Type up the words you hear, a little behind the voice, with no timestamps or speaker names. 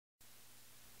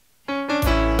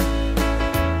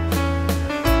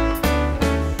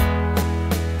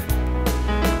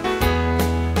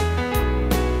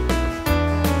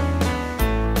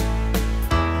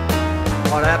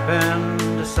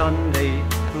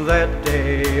that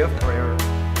day of prayer.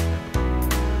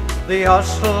 The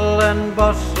hustle and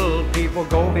bustle, people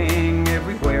going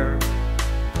everywhere,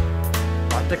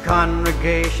 but the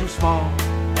congregation small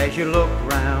as you look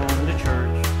round the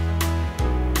church.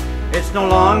 It's no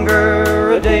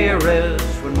longer a day of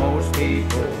rest when most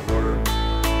people work.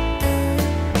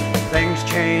 Things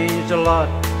changed a lot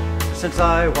since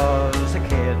I was a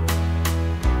kid.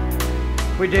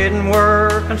 We didn't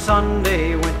work on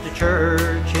Sunday, went to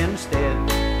church instead.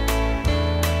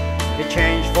 It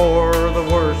changed for the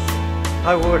worse,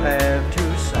 I would have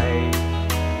to say.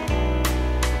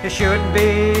 It should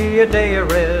be a day of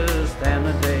rest and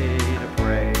a day to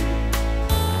pray.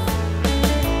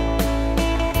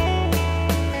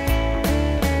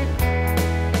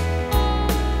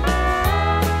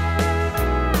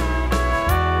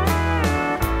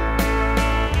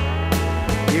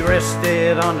 He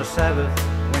rested on the Sabbath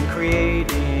when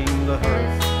creating the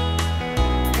earth.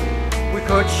 We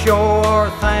could show our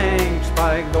thanks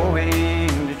by going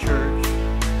to church.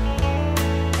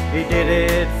 He did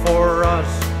it for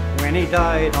us when he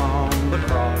died on the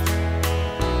cross.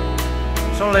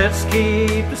 So let's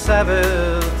keep the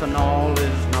Sabbath and all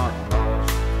is not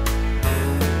lost.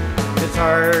 It's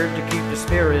hard to keep the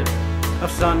spirit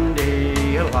of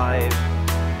Sunday alive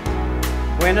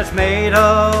when it's made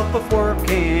up of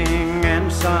working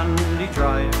and Sunday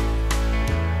drive.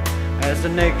 As the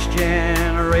next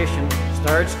generation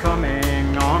starts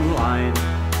coming online,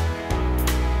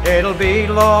 it'll be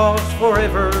lost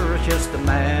forever, it's just a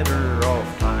matter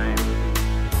of time.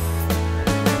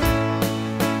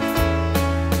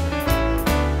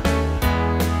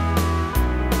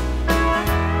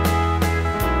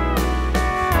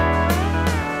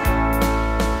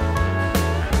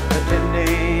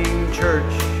 Attending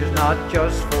church is not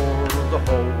just for the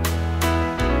whole.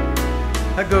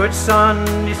 A good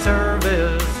Sunday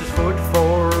service is food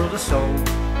for the soul.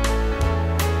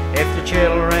 If the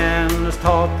children is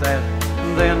taught that,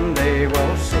 then they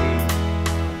will see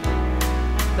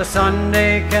the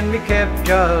Sunday can be kept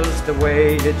just the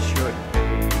way it should be.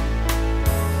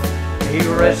 He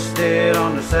rested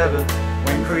on the Sabbath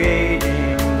when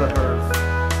creating the earth.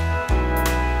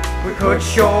 We could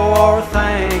show our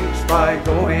thanks by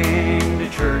going to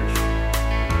church.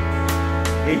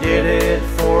 He did it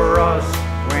for us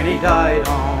when he died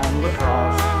on the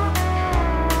cross.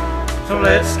 So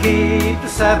let's keep the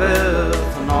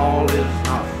Sabbath and all is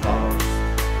not lost.